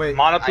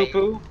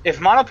 Monopupu. If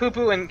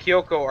Monopupu and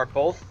Kyoko are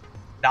both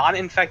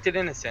non-infected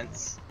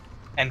innocents,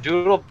 and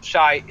Doodle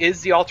Shy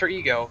is the alter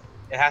ego,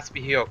 it has to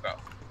be Hiyoko.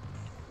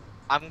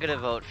 I'm gonna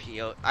vote for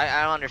you. I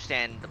don't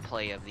understand the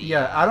play of the.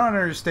 Yeah, I don't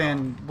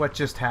understand what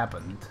just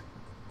happened.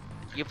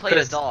 You played a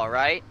 'cause- doll,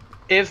 right?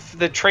 If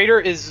the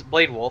traitor is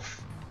Blade Wolf,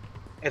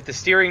 if the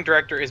steering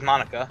director is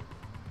Monica,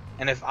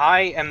 and if I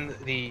am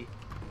the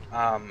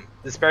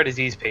spare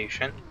disease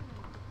patient,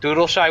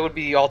 Doodle Shy would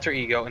be the alter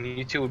ego, and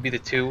you two would be the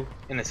two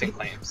innocent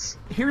claims.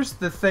 Here's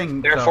the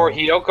thing, Therefore, though.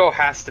 Hiyoko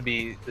has to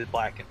be the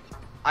blackened.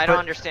 I don't But-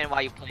 understand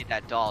why you played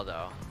that doll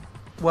though.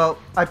 Well,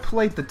 I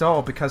played the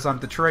doll because I'm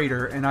the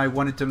traitor, and I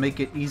wanted to make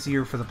it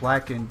easier for the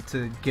blackened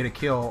to get a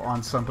kill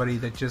on somebody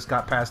that just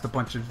got past a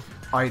bunch of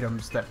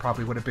items that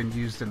probably would have been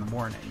used in the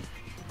morning.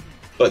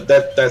 but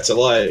that's a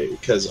lie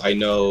because I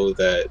know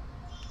that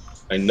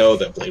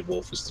Blade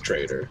Wolf is the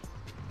traitor.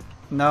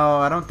 No,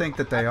 I don't think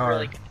that they are.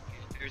 Really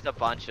confused. There's a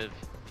bunch of.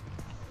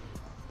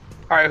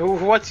 All right,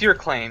 what's your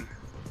claim?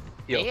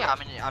 Hiyoko. Yeah,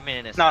 I'm an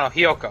innocent. No,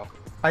 Hiyoko.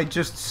 I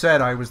just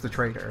said I was the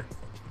traitor.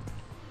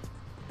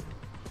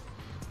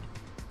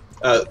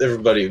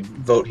 Everybody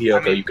vote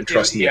Hiyoko. You can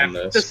trust me yeah, on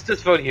this.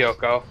 Just vote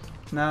Hiyoko.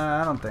 No,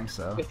 I don't think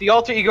so. If the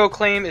alter ego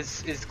claim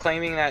is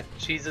claiming that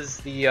she's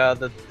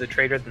the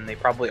traitor, then they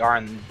probably are,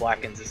 and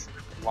Blacken's is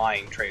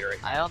lying traitor.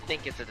 I don't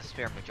think it's a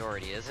despair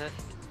majority, is it?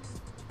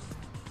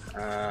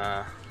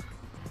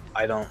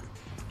 I don't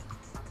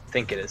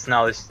think it is.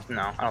 No,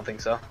 I don't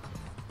think so.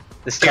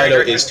 The Kaido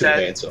director is too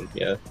dead. handsome.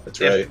 Yeah,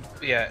 that's right.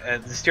 Yeah,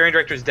 the steering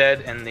director is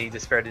dead, and the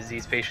despair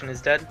disease patient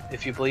is dead.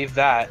 If you believe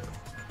that,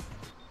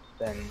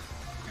 then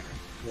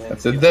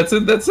That's it. That's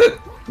it. That's it.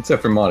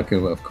 Except for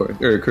Monokuma, of course,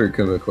 or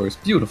Kurikuma, of course.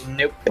 Beautiful.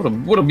 Nope.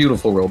 What a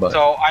beautiful robot.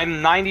 So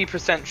I'm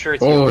 90% sure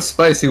it's Oh, you.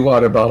 spicy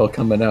water bottle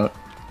coming out.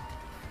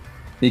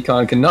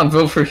 Nikon cannot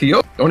vote for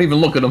Hyo. Don't even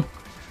look at him.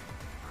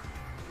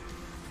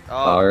 Oh,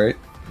 Alright.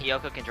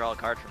 Hiyoko can draw a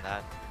card from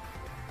that.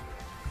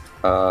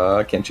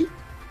 Can't you?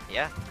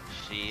 Yeah,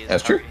 she's.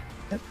 That's true.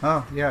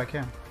 Oh, yeah, I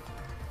can.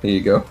 Here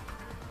you go.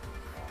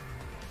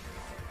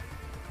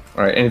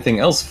 Alright, anything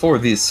else for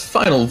this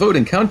final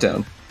voting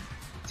countdown?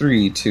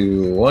 3,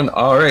 2, 1.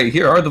 Alright,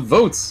 here are the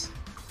votes.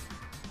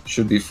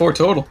 Should be 4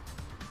 total.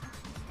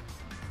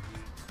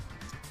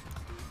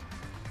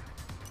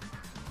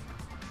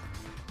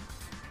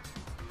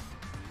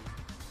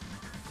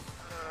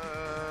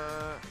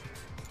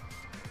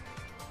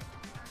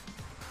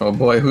 Oh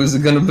boy, who's it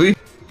gonna be?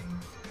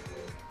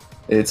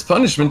 It's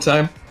punishment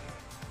time.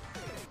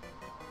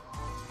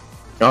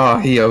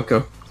 Ah,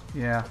 Hiyoko.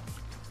 Yeah.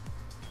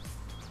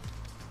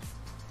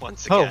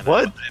 Once Oh, again,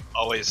 what? I'm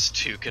always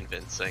too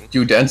convincing.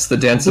 You dance the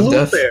dance of Blue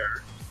death.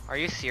 Bear. Are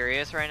you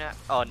serious right now?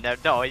 Oh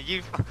no,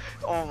 you.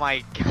 Oh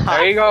my god.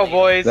 There you go,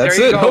 boys. That's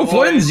there you it. go, Hope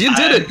boys. wins. You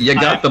did it. You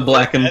got the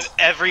blackened.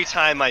 Every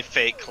time I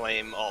fake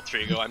claim alter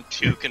ego, I'm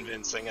too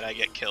convincing and I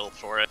get killed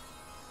for it.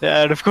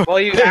 Yeah, and of course. Well,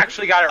 you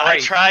actually got it I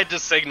right. tried to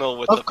signal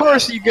with the Of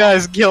course, you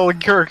guys killed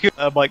Kurikuma.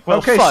 I'm like, well,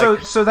 okay,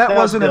 fuck. so that That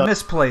wasn't a was-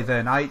 misplay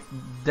then.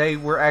 They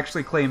were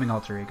actually claiming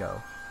alter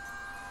ego.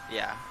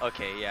 Yeah.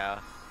 Okay. Yeah.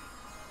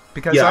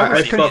 Because Yeah, I was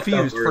I fucked up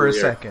confused for a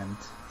earlier. second.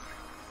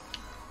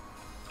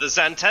 The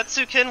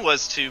Zantetsuken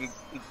was to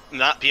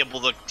not be able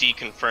to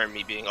deconfirm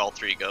me being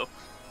alter ego.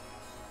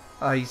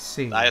 I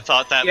see. I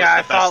thought that Yeah, I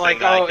was the best thought like, thing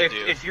that I oh, could if,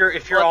 do. if you're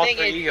Well, the alter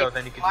thing is, ego, if-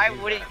 then you can. Why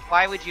do wouldn't? that.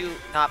 Why would you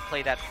not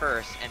play that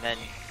first and then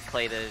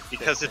play the?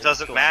 Because the it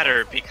doesn't school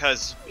matter,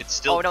 because it's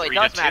still Oh, no, it 3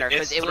 does to 2. matter, 'cause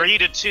It's it would- 3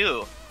 to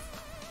 2.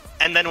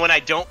 And then when I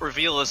don't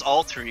reveal as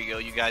alter ego,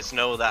 you guys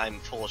know that I'm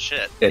full of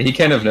shit. Yeah, he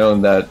can't have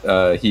known that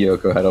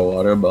Hiyoko had a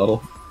water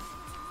bottle.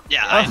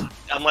 Yeah,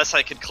 unless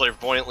I could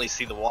clairvoyantly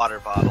see the water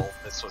bottle,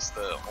 this was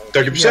the only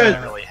 30%.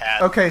 I really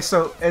had. Okay,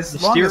 so as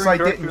The long as I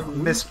steering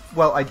didn't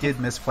director- I did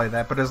misplay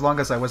that, but as long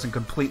as I wasn't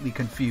completely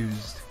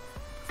confused,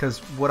 because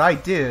what I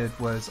did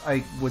was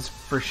I was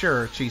for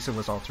sure Chisa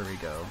was alter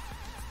ego,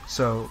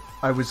 so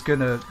I was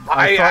gonna.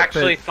 I thought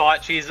actually that,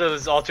 thought Chiza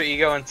was alter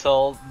ego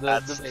until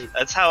the debate.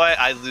 That's how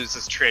I lose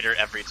as traitor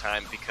every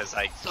time, because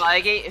So I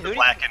gave. Who the did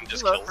Blackened you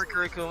just vote kills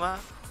for me. Kurikuma?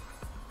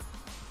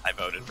 I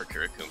voted for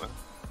Kurikuma.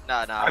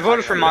 No. I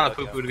voted for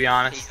Monopupu, to be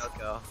honest.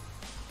 Hiyoko.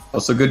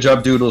 Also, good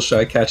job, Doodle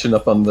Shy, catching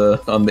up on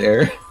the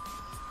air.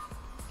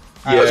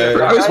 Yeah.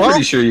 I was Well,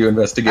 pretty sure you I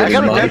investigated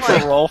got a mine.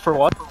 different roll for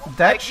what?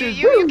 that Like, should.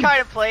 you kind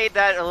of played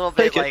that a little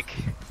bit Take it. like.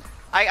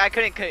 I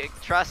couldn't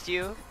trust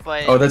you,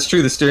 but. Oh, that's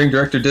true. The steering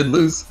director did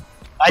lose.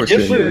 I Poor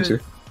did steering lose.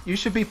 director. You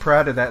should be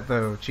proud of that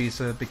though,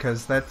 Chisa,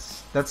 because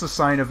that's a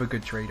sign of a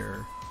good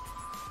trader.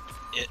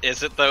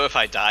 Is it though if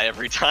I die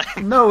every time?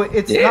 No,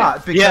 it's Yeah.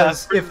 not,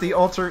 because if the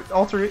all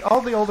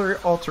the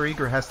alter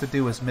ego has to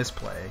do is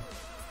misplay.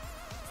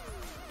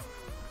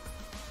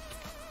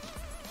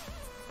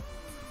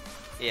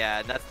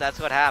 Yeah, that's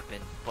what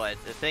happened. But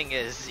the thing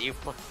is,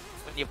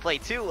 when you play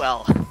too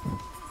well,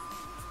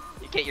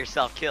 you get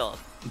yourself killed.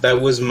 That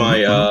was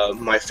my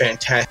my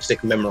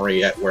fantastic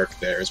memory at work.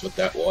 There is what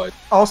that was.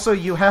 Also,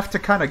 you have to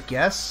kind of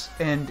guess,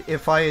 and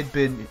if I had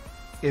been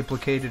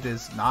implicated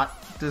as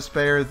not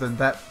despair, then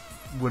that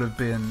would have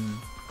been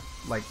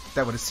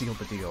that would have sealed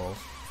the deal.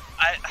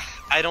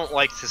 I don't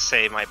like to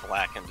say my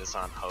Blackened is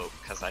on hope,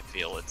 because I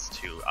feel it's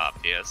too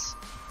obvious.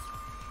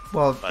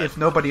 Well, But if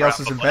nobody else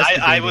is probably-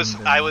 investigating, I was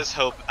then... I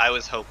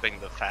was hoping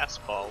the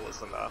fastball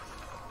was enough.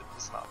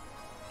 It's not.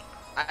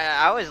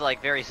 I was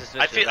like very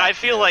suspicious. of I that,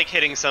 feel too. like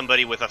hitting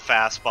somebody with a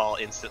fastball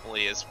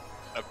instantly is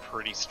a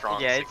pretty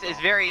strong. Yeah, signal.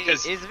 it's very.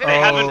 Because It's they very.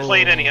 haven't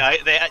played any. Oh.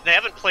 They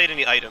haven't played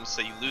any items,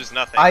 so you lose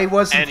nothing. I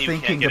wasn't and you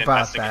can't thinking get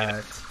about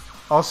investigated. that.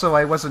 Also,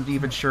 I wasn't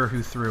even sure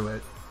who threw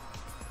it.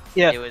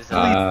 Yeah, It was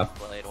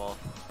Blade Wolf.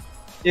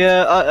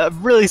 yeah.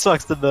 Really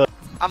sucks to the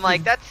I'm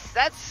like that's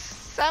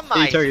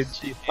semi. target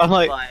chief. I'm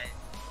like, but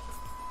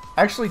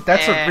Actually,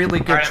 that's a Eh, really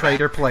good alright,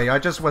 trader play. I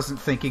just wasn't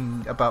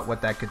thinking about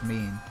what that could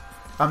mean.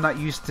 I'm not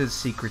used to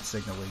secret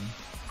signaling.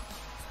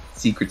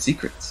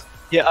 Secrets.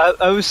 yeah.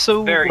 I was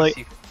so Very like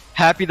secret.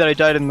 happy that I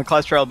died in the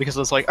class trial because I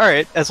was like, all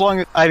right, as long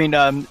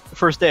as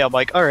first day I'm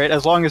like, all right,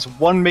 as long as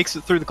one makes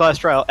it through the class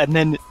trial, and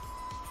then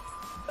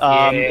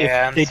Yeah,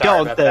 if I'm they sorry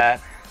don't, about then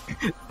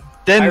that.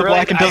 then I the really-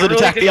 Blackened I doesn't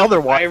really attack the didn't-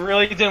 other one. I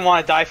really didn't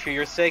want to die for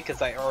your sake,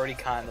 because I already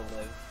kind of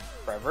live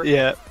forever.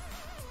 Yeah,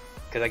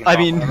 Because I can I talk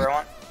mean- whenever I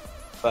want.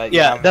 But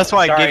yeah, I'm that's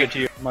why I sorry. gave it to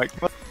you. I'm like,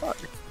 what the fuck?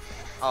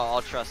 oh,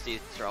 I'll trust these.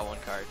 Draw one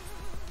card.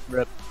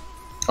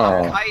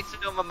 Oh,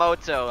 Kaitsu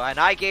Mamoto, and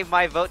I gave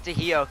my vote to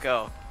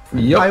Hiyoko.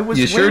 yep. I was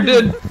You sure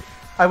waiting- did.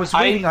 I was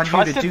I waiting on you to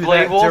trusted do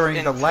Blade that Wolf during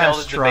the until last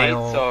the debate,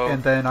 trial, so-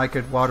 and then I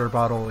could water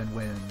bottle and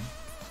win.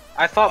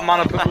 I thought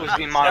Monopupu was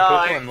being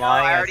Monopupu and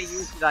lying I already as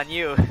used it on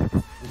you.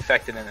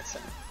 infected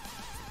innocent.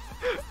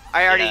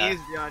 I already Yeah.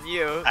 used it on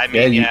you. I Yeah,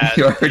 mean, you, yeah.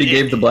 you already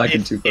gave the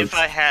Blackened 2 If votes.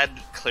 I had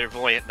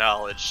clairvoyant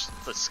knowledge,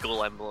 the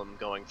school emblem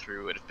going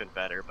through would have been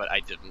better, but I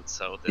didn't.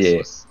 So this Yeah.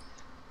 was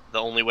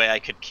the only way I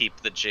could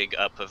keep the jig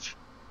up of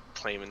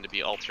claiming to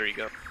be alter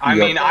ego. I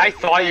Yep. mean, I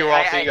thought you were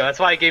alter I- ego. That's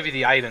why I gave you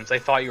the items. I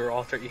thought you were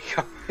alter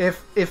ego.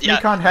 If Yeah.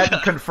 Nikon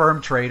hadn't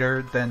confirmed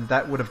traitor, then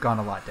that would have gone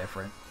a lot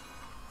different.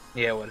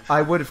 Yeah, it would.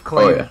 I would have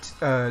claimed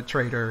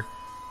traitor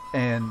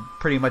and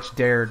pretty much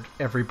dared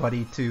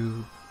everybody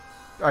to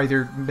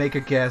either make a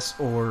guess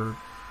or,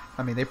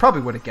 I mean, they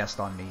probably would have guessed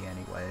on me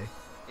anyway.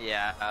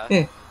 Yeah.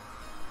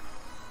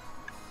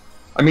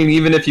 I mean,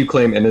 even if you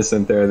claim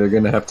innocent there, they're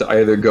gonna have to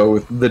either go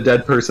with the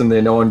dead person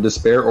they know on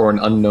despair or an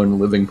unknown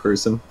living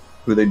person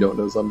who they don't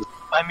know is on despair.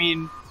 I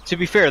mean, to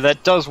be fair,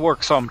 that does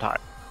work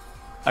sometimes.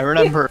 I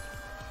remember,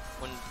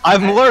 When,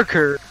 I'm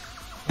Lurker.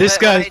 This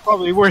But guy's I-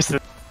 probably worth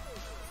it.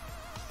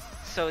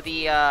 So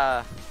the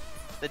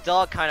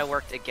dog kind of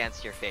worked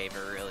against your favor,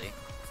 really.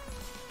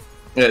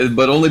 Yeah,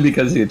 but only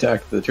because he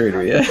attacked the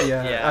traitor, yeah.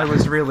 Yeah, Yeah. I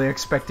was really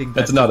expecting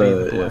that That's to not be a-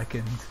 the yeah.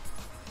 blackened.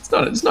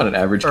 It's not an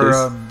average Or,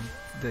 case.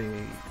 the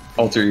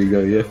Alter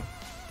ego, yeah.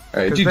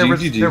 Alright, 'Cause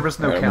GG. there was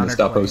no Alright, I'm gonna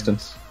stop counterclaims. hosting.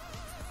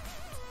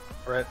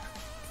 Right.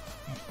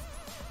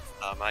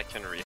 I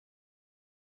can read.